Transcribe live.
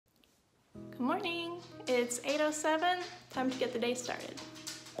Morning! It's 8:07, time to get the day started.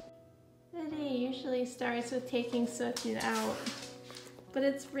 The day usually starts with taking Sophie out, but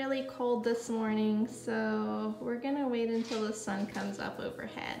it's really cold this morning, so we're gonna wait until the sun comes up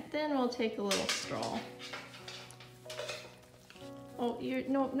overhead. Then we'll take a little stroll. Oh, you're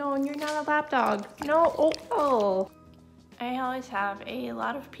not a lap dog. No, oh. I always have a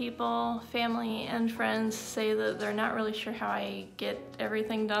lot of people, family and friends say that they're not really sure how I get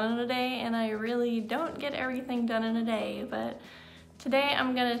everything done in a day, and I really don't get everything done in a day, but today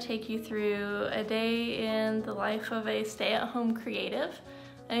I'm gonna take you through a day in the life of a stay-at-home creative,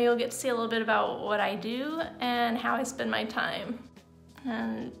 and you'll get to see a little bit about what I do and how I spend my time,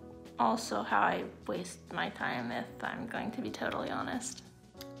 and also how I waste my time if I'm going to be totally honest.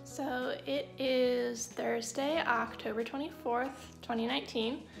 So it is Thursday, October 24th,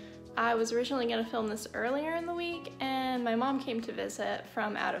 2019. I was originally going to film this earlier in the week, and my mom came to visit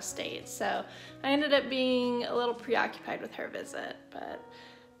from out of state, so I ended up being a little preoccupied with her visit. But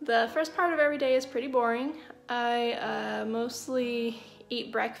the first part of every day is pretty boring. I mostly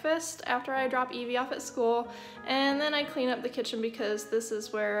eat breakfast after I drop Evie off at school, and then I clean up the kitchen because this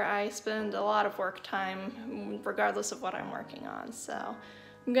is where I spend a lot of work time regardless of what I'm working on. So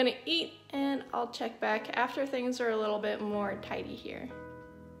I'm gonna eat and I'll check back after things are a little bit more tidy here.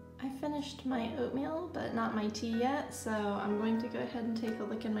 I finished my oatmeal, but not my tea yet, so I'm going to go ahead and take a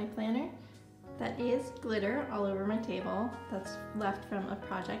look in my planner. That is glitter all over my table. That's left from a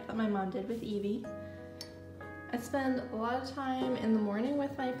project that my mom did with Evie. I spend a lot of time in the morning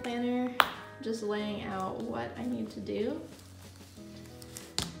with my planner, just laying out what I need to do.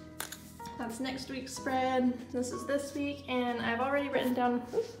 That's next week's spread. This is this week, and I've already written down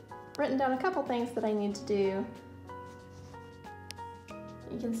a couple things that I need to do.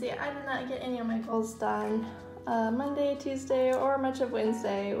 You can see I did not get any of my goals done Monday, Tuesday, or much of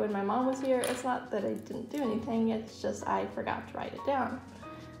Wednesday when my mom was here. It's not that I didn't do anything, it's just I forgot to write it down.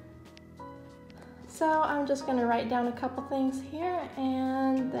 So I'm just going to write down a couple things here,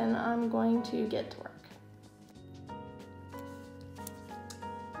 and then I'm going to get to work.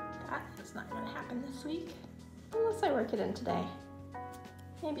 That's not going to happen this week, unless I work it in today.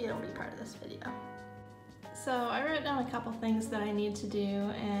 Maybe it'll be part of this video. So I wrote down a couple things that I need to do,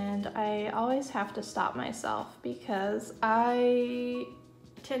 and I always have to stop myself because I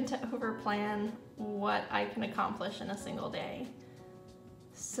tend to overplan what I can accomplish in a single day.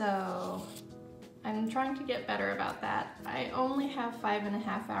 So I'm trying to get better about that. I only have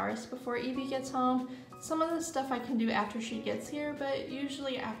 5.5 hours before Evie gets home. Some of the stuff I can do after she gets here, but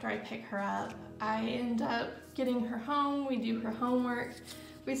usually after I pick her up. I end up getting her home, we do her homework,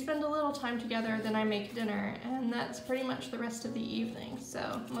 we spend a little time together, then I make dinner, and that's pretty much the rest of the evening.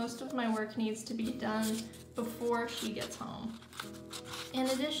 So most of my work needs to be done before she gets home. In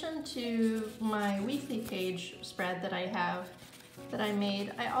addition to my weekly page spread that I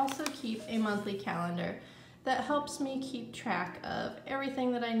made, I also keep a monthly calendar that helps me keep track of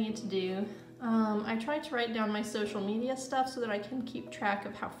everything that I need to do. I try to write down my social media stuff so that I can keep track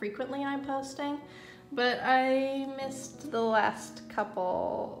of how frequently I'm posting, but I missed the last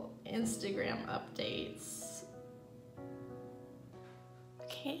couple Instagram updates.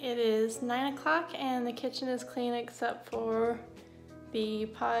 Okay, it is 9 o'clock and the kitchen is clean except for the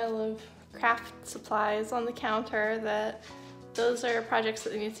pile of craft supplies on the counter. Those are projects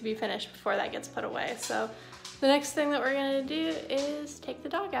that need to be finished before that gets put away. So the next thing that we're gonna do is take the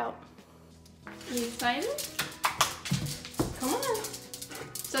dog out. Are you excited? Come on.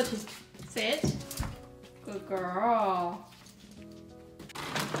 So just sit. Good girl.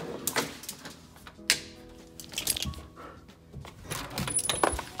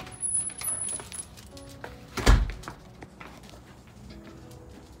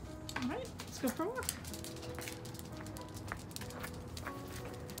 All right, let's go for a walk.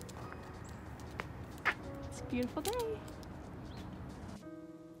 It's a beautiful day.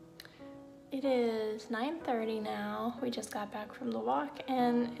 It is 9:30 now. We just got back from the walk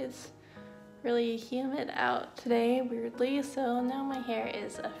and it's really humid out today, weirdly, so now my hair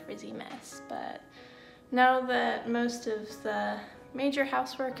is a frizzy mess. But now that most of the major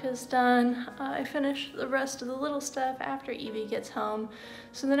housework is done, I finish the rest of the little stuff after Evie gets home.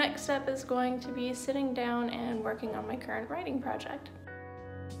 So the next step is going to be sitting down and working on my current writing project.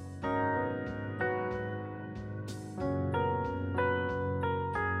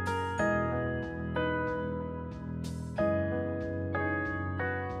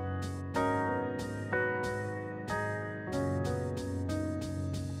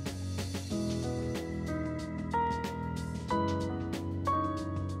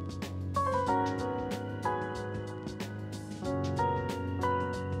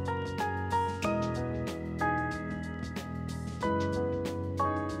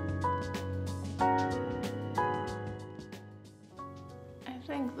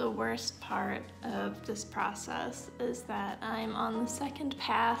 this process is that I'm on the second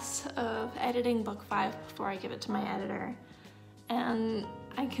pass of editing book 5 before I give it to my editor. And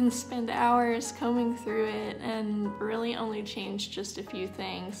I can spend hours combing through it and really only change just a few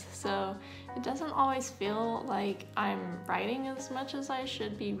things. So it doesn't always feel like I'm writing as much as I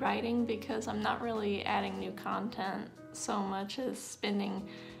should be writing because I'm not really adding new content so much as spending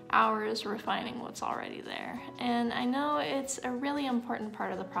hours refining what's already there. And I know it's a really important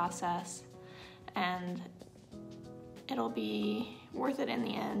part of the process and it'll be worth it in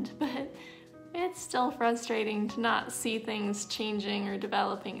the end, but it's still frustrating to not see things changing or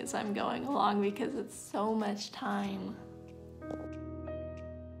developing as I'm going along because it's so much time.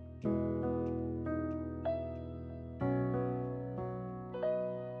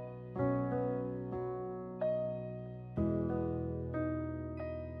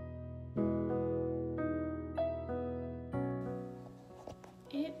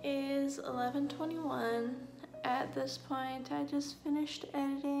 It is 11:21. At this point, I just finished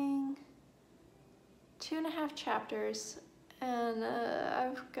editing 2.5 chapters, and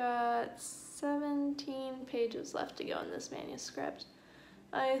I've got 17 pages left to go in this manuscript.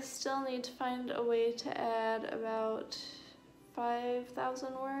 I still need to find a way to add about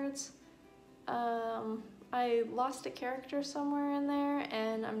 5,000 words. I lost a character somewhere in there,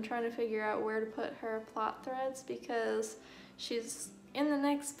 and I'm trying to figure out where to put her plot threads because she's in the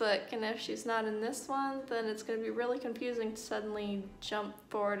next book, and if she's not in this one, then it's going to be really confusing to suddenly jump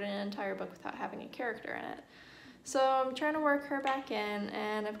forward an entire book without having a character in it. So I'm trying to work her back in,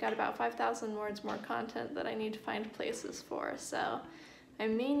 and I've got about 5,000 words more content that I need to find places for, so I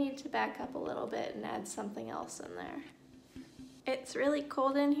may need to back up a little bit and add something else in there. It's really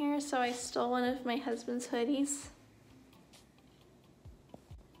cold in here, so I stole one of my husband's hoodies.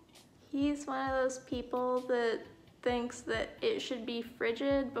 He's one of those people that thinks that it should be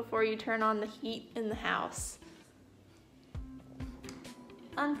frigid before you turn on the heat in the house.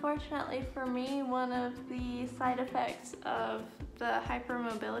 Unfortunately for me, one of the side effects of the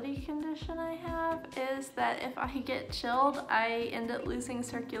hypermobility condition I have is that if I get chilled, I end up losing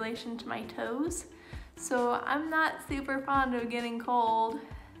circulation to my toes. So I'm not super fond of getting cold.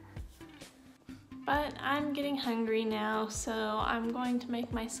 But I'm getting hungry now, so I'm going to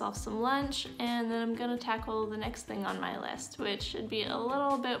make myself some lunch and then I'm going to tackle the next thing on my list, which should be a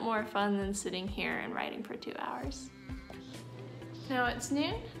little bit more fun than sitting here and writing for 2 hours. Now it's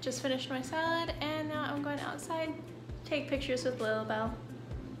noon, just finished my salad, and now I'm going outside to take pictures with Lilibelle.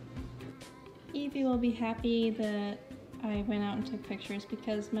 Evie will be happy that I went out and took pictures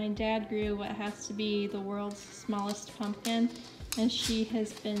because my dad grew what has to be the world's smallest pumpkin, and she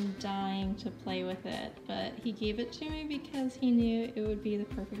has been dying to play with it, but he gave it to me because he knew it would be the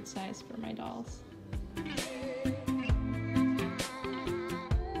perfect size for my dolls. Yeah,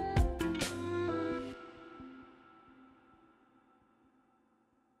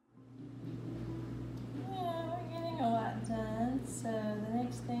 we're getting a lot done, so the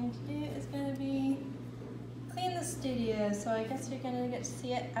next thing to do is going to be clean the studio, so I guess you're going to get to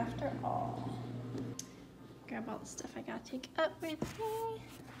see it after all. Grab all the stuff I gotta take up with me.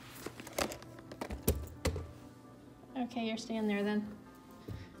 Okay, you're staying there then.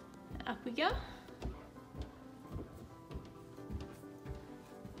 Up we go.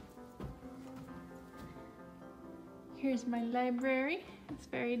 Here's my library. It's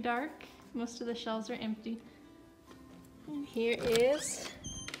very dark. Most of the shelves are empty. And here is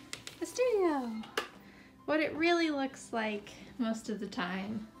the studio. What it really looks like most of the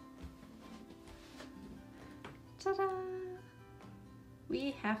time. Ta-da!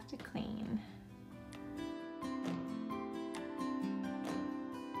 We have to clean.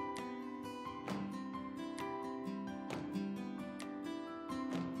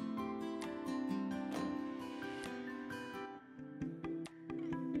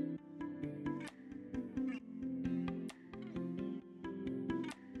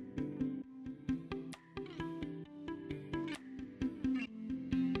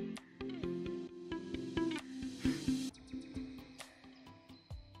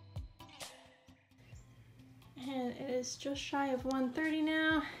 And it is just shy of 1:30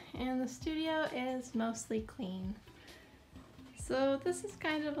 now, and the studio is mostly clean. So this is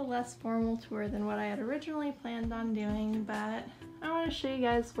kind of a less formal tour than what I had originally planned on doing, but I want to show you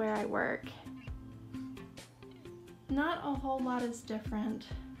guys where I work. Not a whole lot is different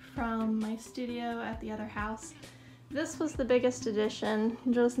from my studio at the other house. This was the biggest addition,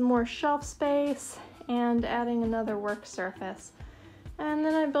 just more shelf space and adding another work surface. And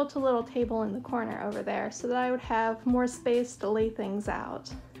then I built a little table in the corner over there so that I would have more space to lay things out.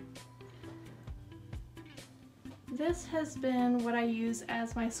 This has been what I use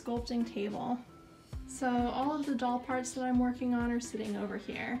as my sculpting table. So all of the doll parts that I'm working on are sitting over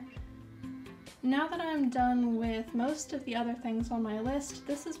here. Now that I'm done with most of the other things on my list,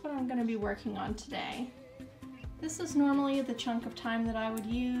 this is what I'm going to be working on today. This is normally the chunk of time that I would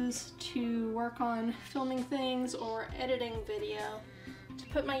use to work on filming things or editing video to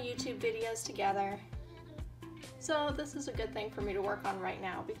put my YouTube videos together. So this is a good thing for me to work on right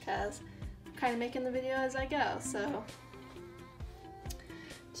now because I'm kind of making the video as I go. So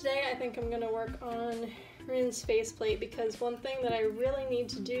today I think I'm going to work on Rin's faceplate because one thing that I really need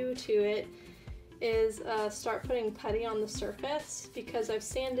to do to it is start putting putty on the surface because I've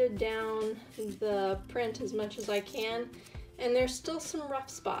sanded down the print as much as I can and there's still some rough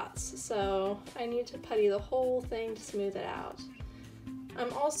spots, so I need to putty the whole thing to smooth it out.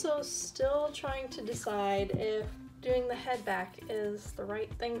 I'm also still trying to decide if doing the head back is the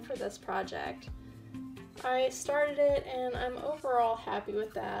right thing for this project. I started it and I'm overall happy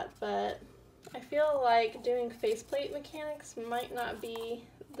with that, but I feel like doing faceplate mechanics might not be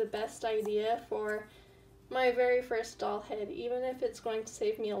the best idea for my very first doll head, even if it's going to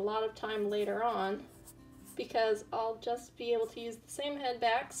save me a lot of time later on, because I'll just be able to use the same head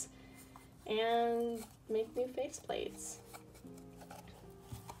backs and make new faceplates.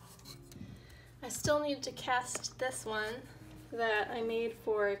 I still need to cast this one that I made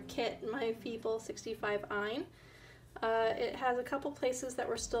for Kit, my Feeble 65 Ein. It has a couple places that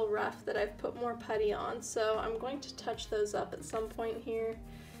were still rough that I've put more putty on, so I'm going to touch those up at some point here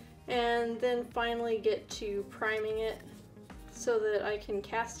and then finally get to priming it so that I can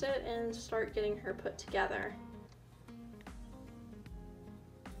cast it and start getting her put together.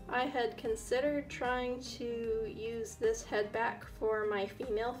 I had considered trying to use this head back for my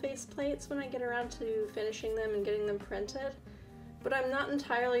female faceplates when I get around to finishing them and getting them printed, but I'm not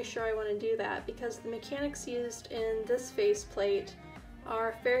entirely sure I want to do that because the mechanics used in this faceplate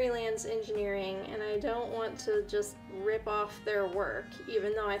are Fairyland's engineering and I don't want to just rip off their work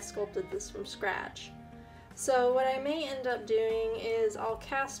even though I sculpted this from scratch. So what I may end up doing is I'll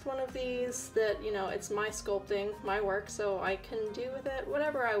cast one of these that, you know, it's my sculpting, my work, so I can do with it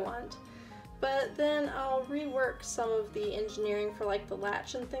whatever I want. But then I'll rework some of the engineering for like the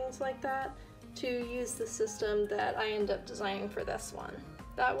latch and things like that to use the system that I end up designing for this one.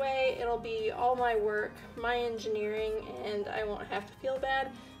 That way it'll be all my work, my engineering, and I won't have to feel bad,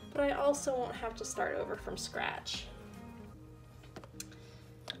 but I also won't have to start over from scratch.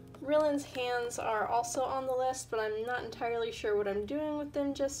 Rillen's hands are also on the list, but I'm not entirely sure what I'm doing with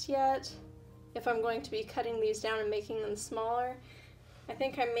them just yet. If I'm going to be cutting these down and making them smaller. I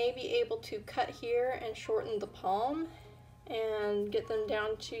think I may be able to cut here and shorten the palm and get them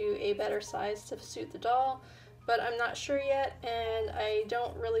down to a better size to suit the doll, but I'm not sure yet, and I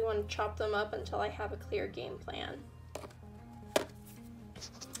don't really want to chop them up until I have a clear game plan.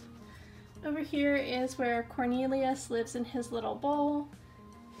 Over here is where Cornelius lives in his little bowl,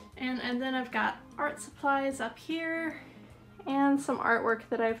 and then I've got art supplies up here and some artwork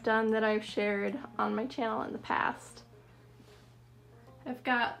that I've done that I've shared on my channel in the past. I've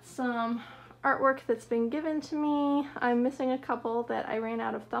got some artwork that's been given to me. I'm missing a couple that I ran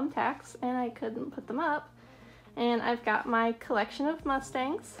out of thumbtacks and I couldn't put them up. And I've got my collection of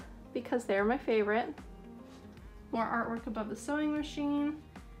Mustangs because they're my favorite. More artwork above the sewing machine.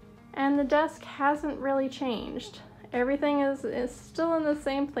 And the desk hasn't really changed. Everything is still in the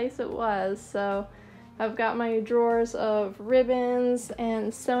same place it was, so I've got my drawers of ribbons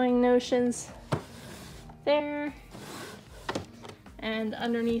and sewing notions there. And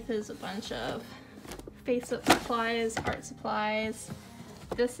underneath is a bunch of face-up supplies, art supplies.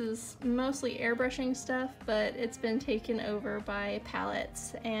 This is mostly airbrushing stuff, but it's been taken over by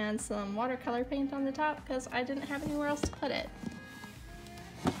palettes and some watercolor paint on the top because I didn't have anywhere else to put it.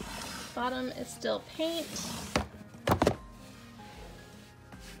 Bottom is still paint.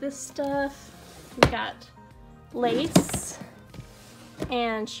 This stuff, we got lace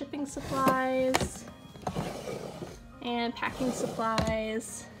and shipping supplies and packing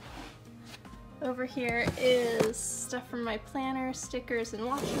supplies. Over here is stuff from my planner, stickers and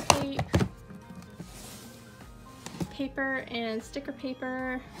washi tape, paper and sticker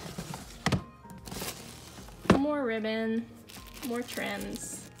paper, more ribbon, more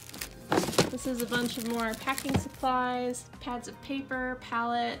trims. This is a bunch of more packing supplies, pads of paper,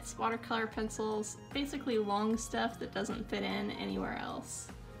 palettes, watercolor pencils, basically long stuff that doesn't fit in anywhere else.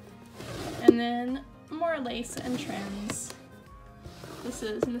 And then more lace and trims. This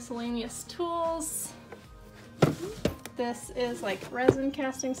is miscellaneous tools. This is like resin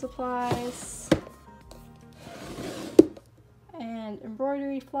casting supplies. And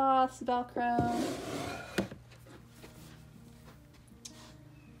embroidery floss, Velcro.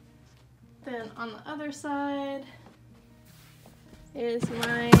 Then on the other side is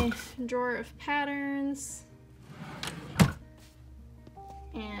my drawer of patterns.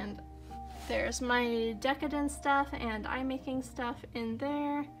 And there's my decadent stuff and eye making stuff in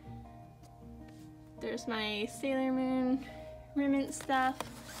there. There's my Sailor Moon remnant stuff,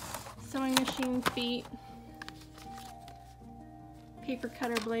 sewing machine feet, paper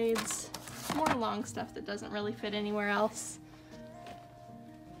cutter blades, more long stuff that doesn't really fit anywhere else.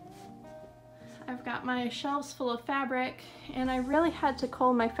 I've got my shelves full of fabric, and I really had to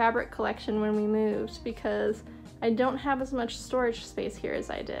cull my fabric collection when we moved because I don't have as much storage space here as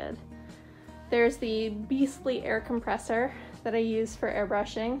I did. There's the beastly air compressor that I use for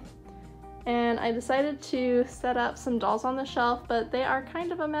airbrushing, and I decided to set up some dolls on the shelf, but they are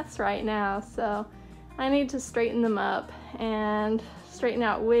kind of a mess right now, so I need to straighten them up and straighten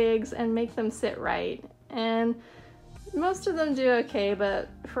out wigs and make them sit right. And most of them do okay, but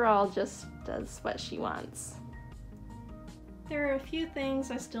Pharrell just does what she wants. There are a few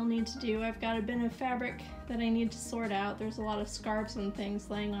things I still need to do. I've got a bin of fabric that I need to sort out. There's a lot of scarves and things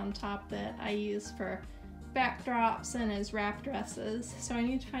laying on top that I use for backdrops and as wrap dresses, so I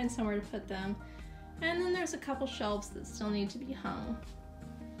need to find somewhere to put them. And then there's a couple shelves that still need to be hung.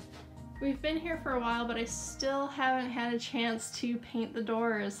 We've been here for a while, but I still haven't had a chance to paint the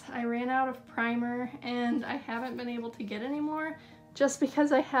doors. I ran out of primer and I haven't been able to get any more just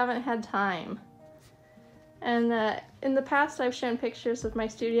because I haven't had time. And in the past I've shown pictures of my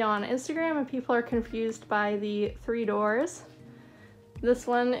studio on Instagram and people are confused by the 3 doors. This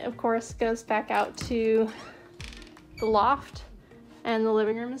one, of course, goes back out to the loft, and the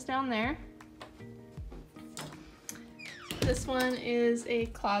living room is down there. This one is a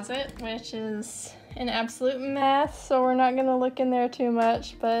closet, which is an absolute mess, so we're not gonna look in there too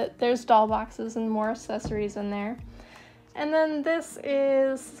much, but there's doll boxes and more accessories in there. And then this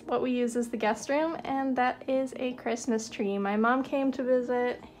is what we use as the guest room, and that is a Christmas tree. My mom came to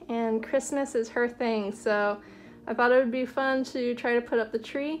visit, and Christmas is her thing, so I thought it would be fun to try to put up the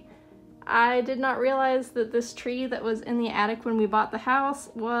tree. I did not realize that this tree that was in the attic when we bought the house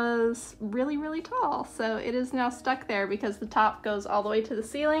was really, really tall. So it is now stuck there because the top goes all the way to the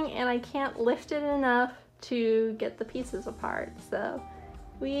ceiling and I can't lift it enough to get the pieces apart. So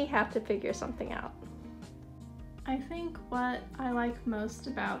we have to figure something out. I think what I like most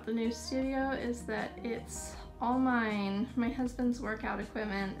about the new studio is that it's all mine. My husband's workout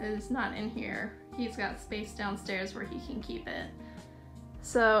equipment is not in here. He's got space downstairs where he can keep it.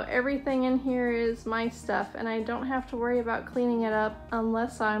 So everything in here is my stuff, and I don't have to worry about cleaning it up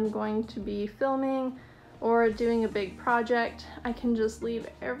unless I'm going to be filming or doing a big project. I can just leave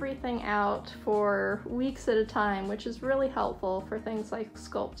everything out for weeks at a time, which is really helpful for things like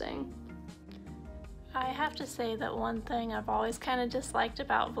sculpting. I have to say that one thing I've always kind of disliked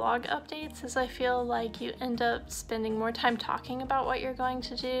about vlog updates is I feel like you end up spending more time talking about what you're going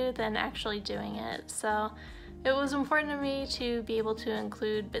to do than actually doing it. So it was important to me to be able to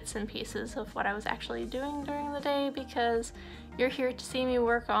include bits and pieces of what I was actually doing during the day because you're here to see me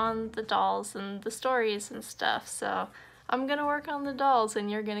work on the dolls and the stories and stuff. So I'm gonna work on the dolls and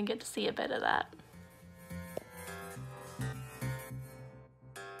you're gonna get to see a bit of that.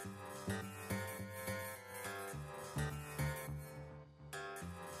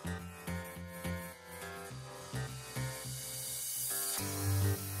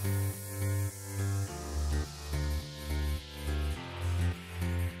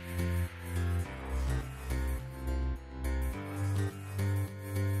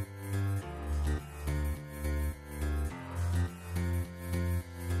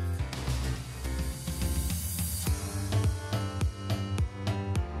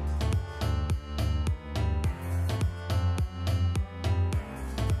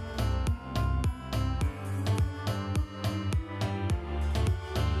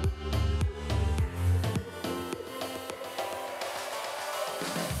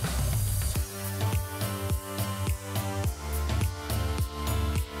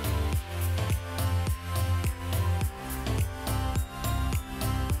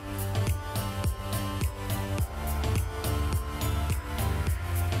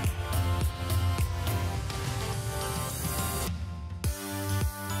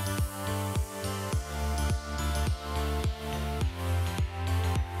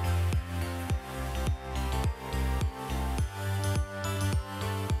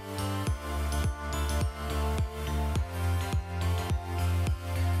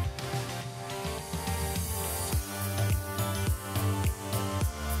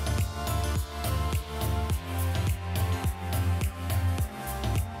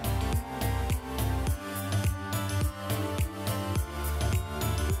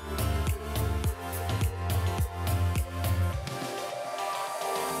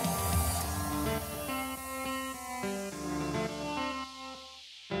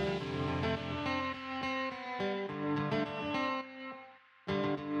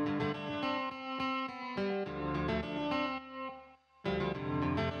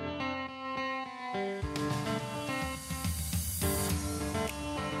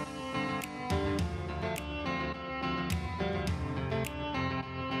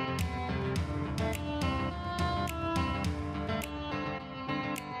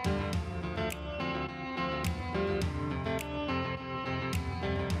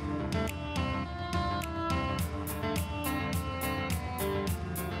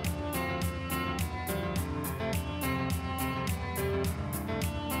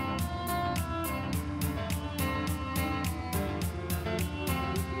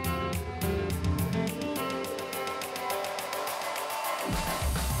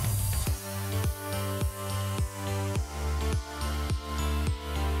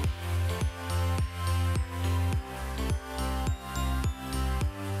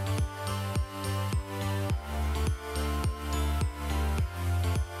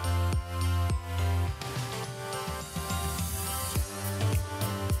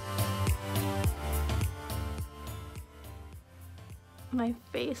 My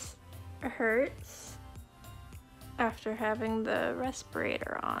face hurts after having the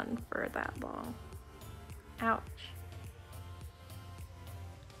respirator on for that long. Ouch.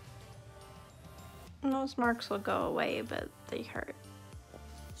 Those marks will go away, but they hurt.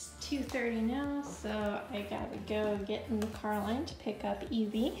 It's 2:30 now, so I gotta go get in the car line to pick up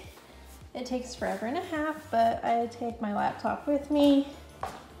Evie. It takes forever and a half, but I take my laptop with me.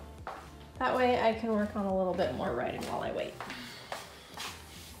 That way I can work on a little bit more writing while I wait.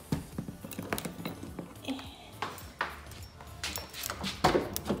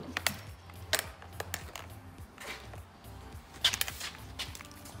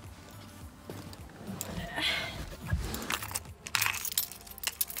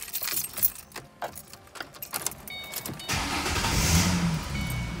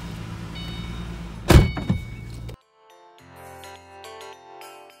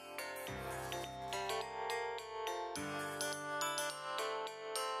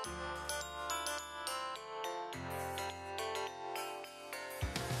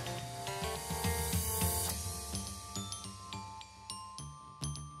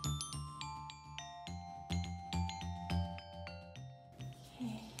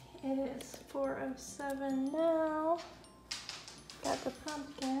 It is 4:07 now. Got the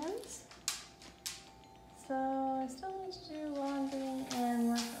pumpkins. So I still need to do laundry and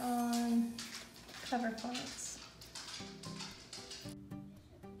work on cover points.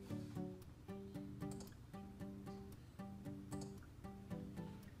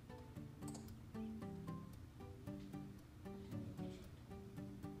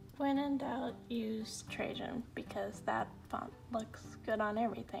 When in doubt, use Trajan because that font looks good on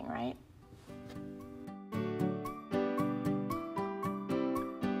everything, right?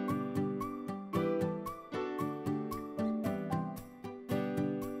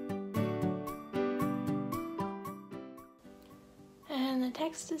 And the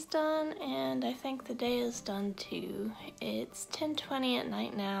text is done, and I think the day is done too. It's 10:20 at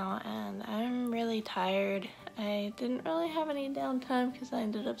night now, and I'm really tired. I didn't really have any downtime because I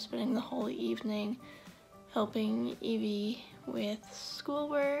ended up spending the whole evening helping Evie with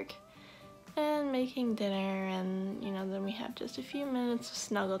schoolwork and making dinner, and then we have just a few minutes of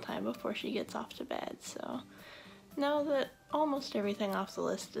snuggle time before she gets off to bed. So now that almost everything off the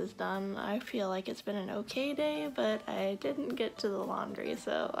list is done, I feel like it's been an okay day, but I didn't get to the laundry,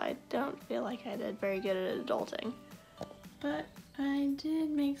 so I don't feel like I did very good at adulting. But I did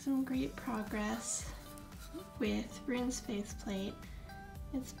make some great progress with Rune's faceplate.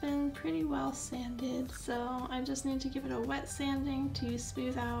 It's been pretty well sanded, so I just need to give it a wet sanding to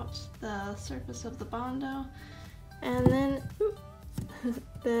smooth out the surface of the Bondo, and then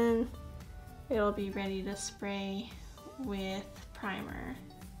then it'll be ready to spray with primer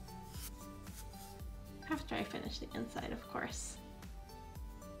after I finish the inside, of course.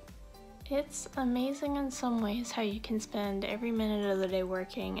 It's amazing in some ways how you can spend every minute of the day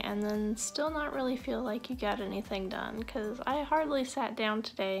working and then still not really feel like you got anything done, because I hardly sat down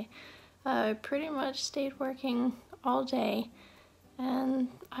today. I pretty much stayed working all day, and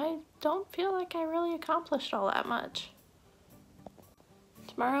I don't feel like I really accomplished all that much.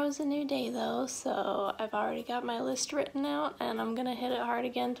 Tomorrow is a new day though, so I've already got my list written out and I'm gonna hit it hard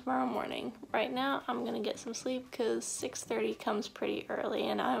again tomorrow morning. Right now I'm gonna get some sleep because 6:30 comes pretty early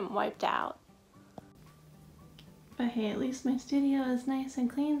and I'm wiped out. But hey, at least my studio is nice and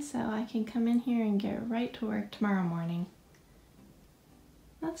clean, so I can come in here and get right to work tomorrow morning.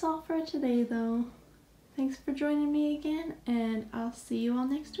 That's all for today though. Thanks for joining me again, and I'll see you all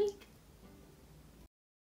next week.